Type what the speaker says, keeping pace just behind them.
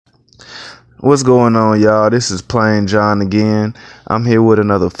What's going on, y'all? This is Plain John again. I'm here with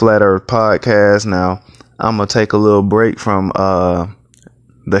another Flat Earth podcast. Now, I'm gonna take a little break from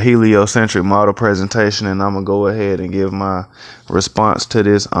the heliocentric model presentation, and I'm gonna go ahead and give my response to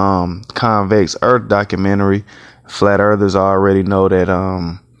this convex Earth documentary. Flat Earthers already know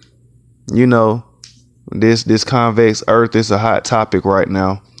that this convex Earth is a hot topic right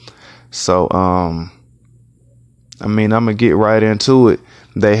now. So I'm gonna get right into it.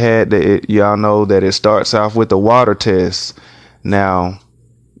 Y'all know that it starts off with the water test. Now,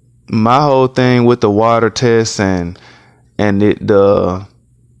 my whole thing with the water test and the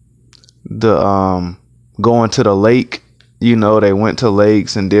going to the lake, they went to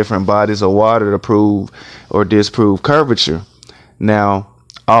lakes and different bodies of water to prove or disprove curvature. Now,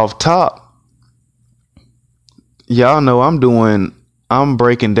 off top, y'all know I'm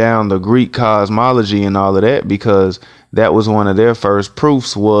breaking down the Greek cosmology and all of that, because that was one of their first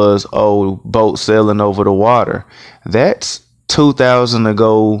proofs was, boats sailing over the water. That's 2,000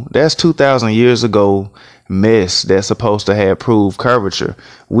 years ago mess that's supposed to have proved curvature.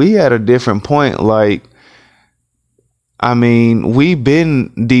 We at a different point. We've been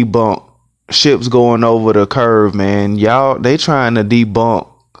debunked ships going over the curve, man. Y'all, they trying to debunk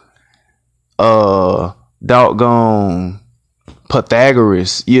doggone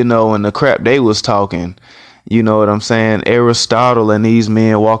Pythagoras, and the crap they was talking. You know what I'm saying? Aristotle and these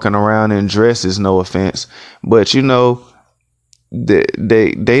men walking around in dresses, no offense. But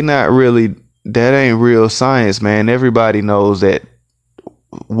they not really, that ain't real science, man. Everybody knows that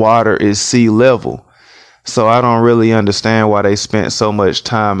water is sea level. So I don't really understand why they spent so much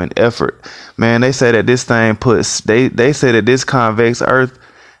time and effort. Man, they say that this thing they say that this convex Earth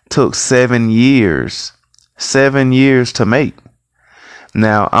took 7 years. 7 years to make.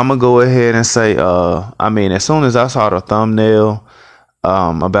 Now, I'm going to go ahead and say, as soon as I saw the thumbnail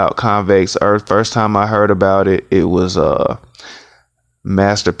about convex Earth, first time I heard about it, it was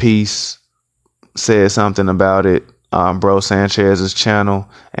Masterpiece said something about it, Bro Sanchez's channel,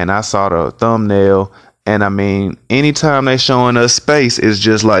 and I saw the thumbnail. And anytime they showing us space, it's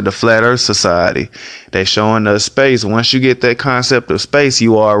just like the Flat Earth Society. They showing us space. Once you get that concept of space,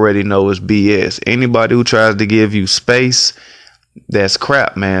 you already know it's BS. Anybody who tries to give you space, that's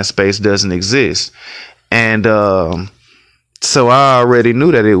crap, man. Space doesn't exist. And so I already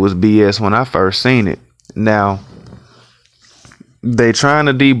knew that it was BS when I first seen it. Now, they trying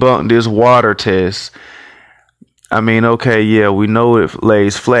to debunk this water test. We know it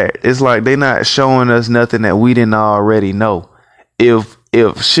lays flat. It's like they not showing us nothing that we didn't already know. If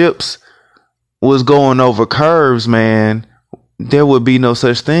ships was going over curves, man, there would be no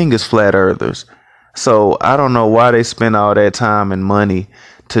such thing as flat earthers. So I don't know why they spend all that time and money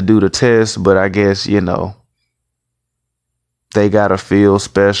to do the test, but I guess, they gotta feel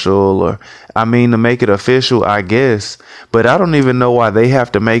special, or to make it official, I guess. But I don't even know why they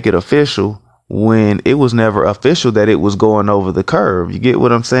have to make it official when it was never official that it was going over the curve. You get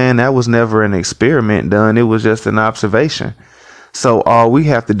what I'm saying? That was never an experiment done. It was just an observation. So all we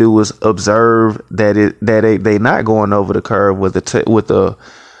have to do is observe that they not going over the curve with a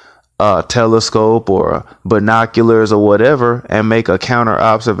telescope or binoculars or whatever, and make a counter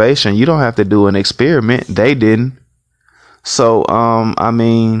observation. You don't have to do an experiment. They didn't. So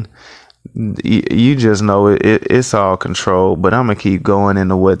you just know it's all controlled. But I'm gonna keep going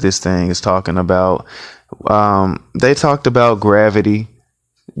into what this thing is talking about. They talked about gravity.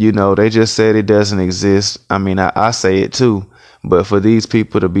 They just said it doesn't exist. I say it too. But for these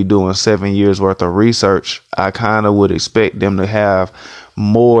people to be doing 7 years worth of research, I kind of would expect them to have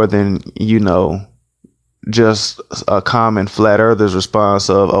more than, just a common flat earthers response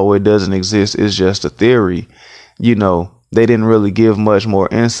of, it doesn't exist. It's just a theory. They didn't really give much more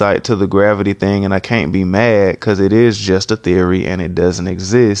insight to the gravity thing. And I can't be mad, because it is just a theory and it doesn't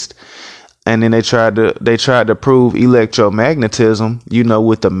exist. And then they tried to prove electromagnetism,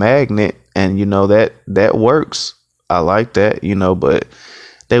 with the magnet. And, that works. I like that, but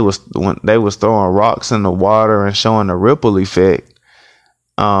they was throwing rocks in the water and showing the ripple effect,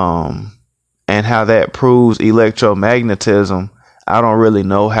 and how that proves electromagnetism. I don't really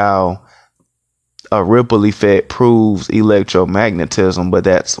know how a ripple effect proves electromagnetism, but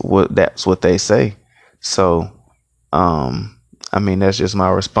that's what they say. So, that's just my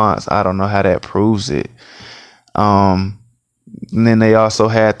response. I don't know how that proves it. And then they also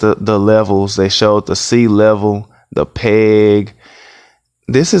had the levels. They showed the sea level, the peg.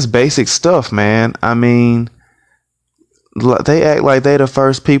 This is basic stuff, man. They act like they the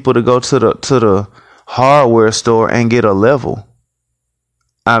first people to go to the hardware store and get a level.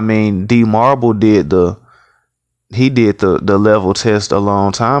 D Marble did the level test a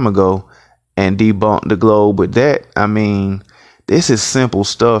long time ago, and debunk the globe with that. I mean, this is simple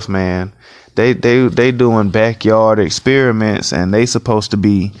stuff, man. They doing backyard experiments, and they supposed to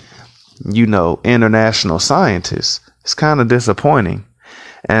be, international scientists. It's kind of disappointing.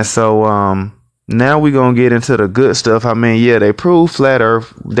 And so now we're gonna get into the good stuff. I mean, yeah, they proved flat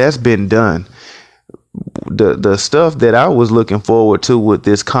earth. That's been done. The stuff that I was looking forward to with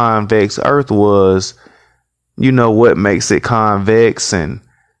this convex earth was, what makes it convex, and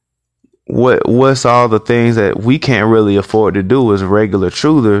what's all the things that we can't really afford to do as regular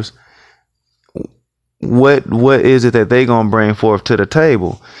truthers. What is it that they gonna bring forth to the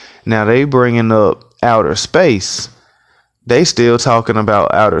table? Now they bringing up outer space. They still talking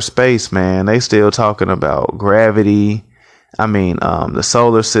about outer space, man. They still talking about gravity. I mean, the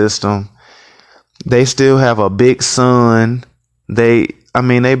solar system. They still have a big sun. They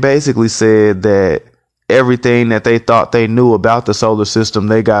basically said that everything that they thought they knew about the solar system,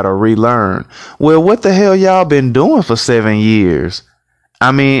 they gotta relearn. Well, what the hell y'all been doing for 7 years?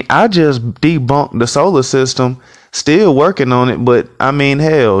 I mean, I just debunked the solar system, still working on it, but I mean,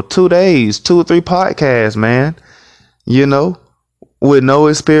 hell, 2 days, 2 or 3 podcasts, man, with no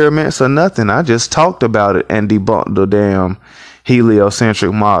experiments or nothing. I just talked about it and debunked the damn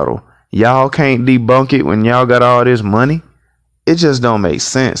heliocentric model. Y'all can't debunk it when y'all got all this money. It just don't make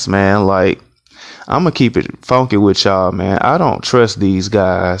sense, man. Like, I'm gonna keep it funky with y'all, man. I don't trust these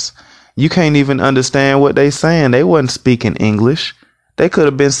guys. You can't even understand what they saying. They wasn't speaking English. They could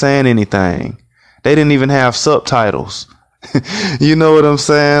have been saying anything. They didn't even have subtitles. You know what I'm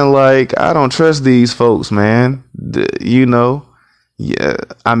saying? Like, I don't trust these folks, man. Yeah.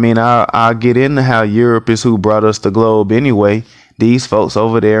 I mean, I'll get into how Europe is who brought us the globe anyway. These folks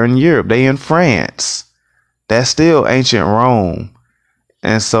over there in Europe, they in France. That's still ancient Rome.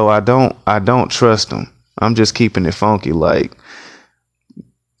 And so I don't trust them. I'm just keeping it funky. Like,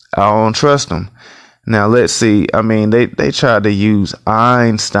 I don't trust them. Now let's see. I mean, they tried to use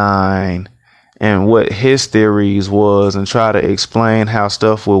Einstein and what his theories was and try to explain how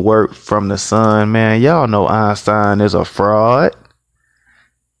stuff would work from the sun. Man, y'all know Einstein is a fraud.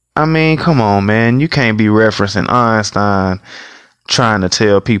 I mean, come on, man. You can't be referencing Einstein trying to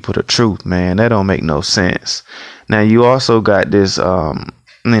tell people the truth, man. That don't make no sense. Now you also got this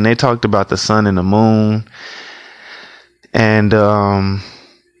they talked about the sun and the moon, and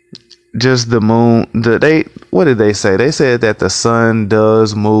just the moon. What did they say? They said that the sun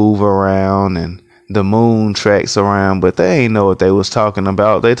does move around and the moon tracks around, but they ain't know what they was talking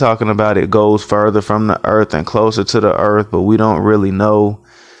about. They talking about it goes further from the earth and closer to the earth, but we don't really know.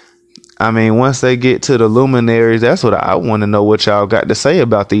 I mean, once they get to the luminaries, that's what I want to know, what y'all got to say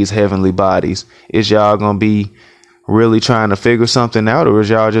about these heavenly bodies. Is y'all gonna be really trying to figure something out, or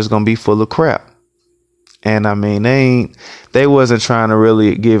is y'all just gonna be full of crap? And I mean, they wasn't trying to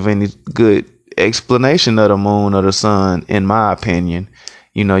really give any good explanation of the moon or the sun, in my opinion.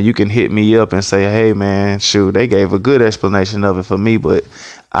 You can hit me up and say, hey man, shoot, they gave a good explanation of it for me, but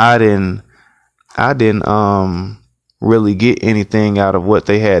I didn't really get anything out of what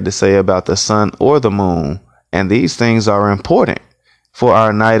they had to say about the sun or the moon. And these things are important for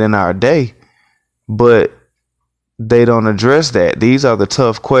our night and our day, but they don't address that. These are the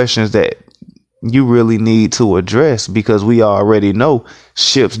tough questions that you really need to address, because we already know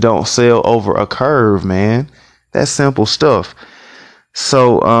ships don't sail over a curve, man. That's simple stuff.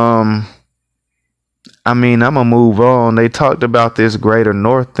 So, I mean, I'm gonna move on. They talked about this greater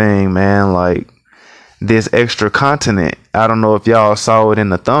north thing, man, like this extra continent. I don't know if y'all saw it in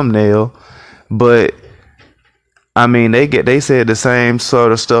the thumbnail, but I mean, they said the same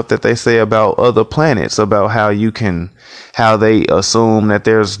sort of stuff that they say about other planets, about how they assume that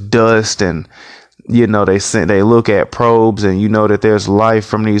there's dust, and they look at probes and that there's life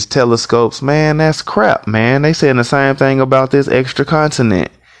from these telescopes. Man, that's crap, man. They saying the same thing about this extra continent.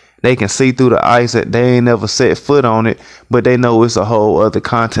 They can see through the ice that they ain't never set foot on it, but they know it's a whole other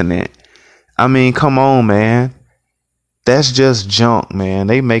continent. I mean, come on, man. That's just junk, man.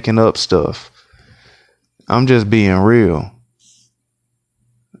 They making up stuff. I'm just being real.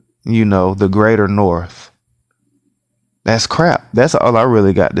 The greater north. That's crap. That's all I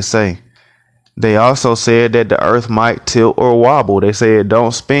really got to say. They also said that the earth might tilt or wobble. They say it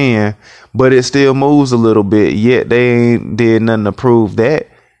don't spin, but it still moves a little bit. Yet they ain't did nothing to prove that.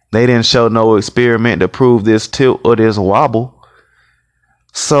 They didn't show no experiment to prove this tilt or this wobble.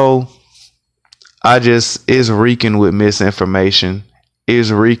 So it's reeking with misinformation. It's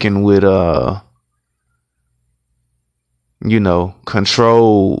reeking with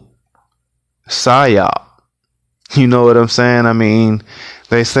controlled psyop. You know what I'm saying? I mean,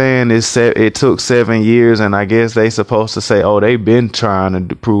 They saying it took 7 years, and I guess they supposed to say, oh, they've been trying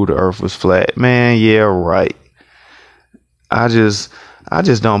to prove the Earth was flat. Man, yeah, right. I just I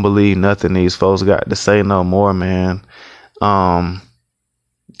just don't believe nothing these folks got to say no more, man. Um,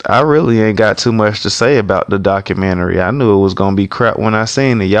 I really ain't got too much to say about the documentary. I knew it was gonna be crap when I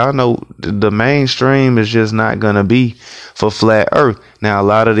seen it. Y'all know the mainstream is just not gonna be for flat Earth. Now, a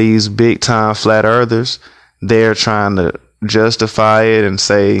lot of these big time flat earthers, they're trying to justify it and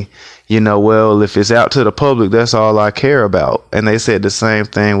say, well, if it's out to the public, that's all I care about. And they said the same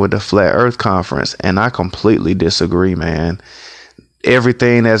thing with the Flat Earth Conference, and I completely disagree, man.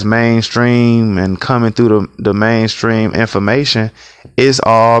 Everything that's mainstream and coming through the mainstream information is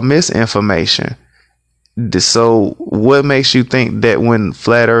all misinformation. So what makes you think that when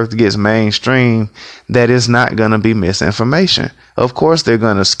flat earth gets mainstream that it's not going to be misinformation? Of course they're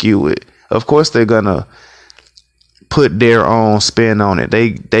going to skew it. Of course they're going to put their own spin on it.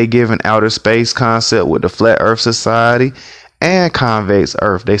 They give an outer space concept with the Flat Earth Society and convex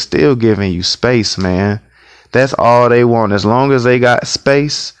earth. They still giving you space, man. That's all they want. As long as they got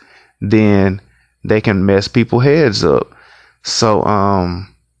space, then they can mess people heads up. So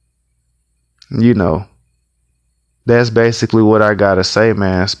you know, that's basically what I gotta say,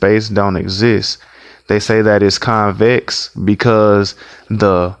 man. Space don't exist. They say that it's convex because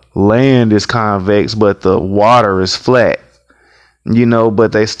the land is convex, but the water is flat.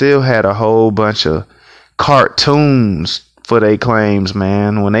 But they still had a whole bunch of cartoons for their claims,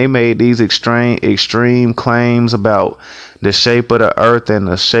 man. When they made these extreme claims about the shape of the earth and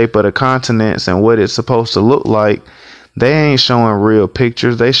the shape of the continents and what it's supposed to look like, they ain't showing real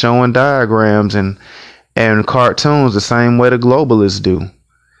pictures. They showing diagrams and cartoons the same way the globalists do.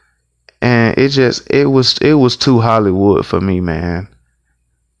 And it was too Hollywood for me, man.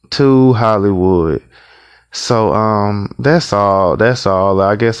 Too Hollywood. So that's all.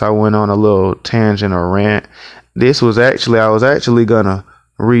 I guess I went on a little tangent or rant. I was actually gonna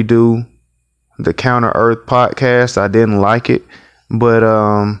redo the Counter Earth podcast. I didn't like it, but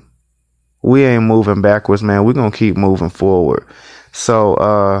we ain't moving backwards, man. We're gonna keep moving forward.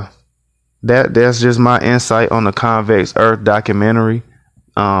 So that's just my insight on the Convex Earth documentary.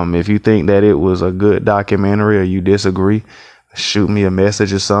 If you think that it was a good documentary or you disagree, shoot me a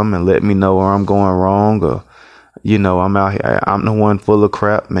message or something and let me know where I'm going wrong, or I'm out here, I'm the one full of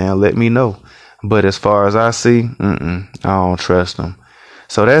crap, man. Let me know. But as far as I see, I don't trust them.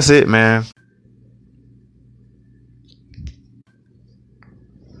 So that's it, man.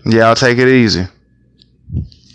 Y'all take it easy.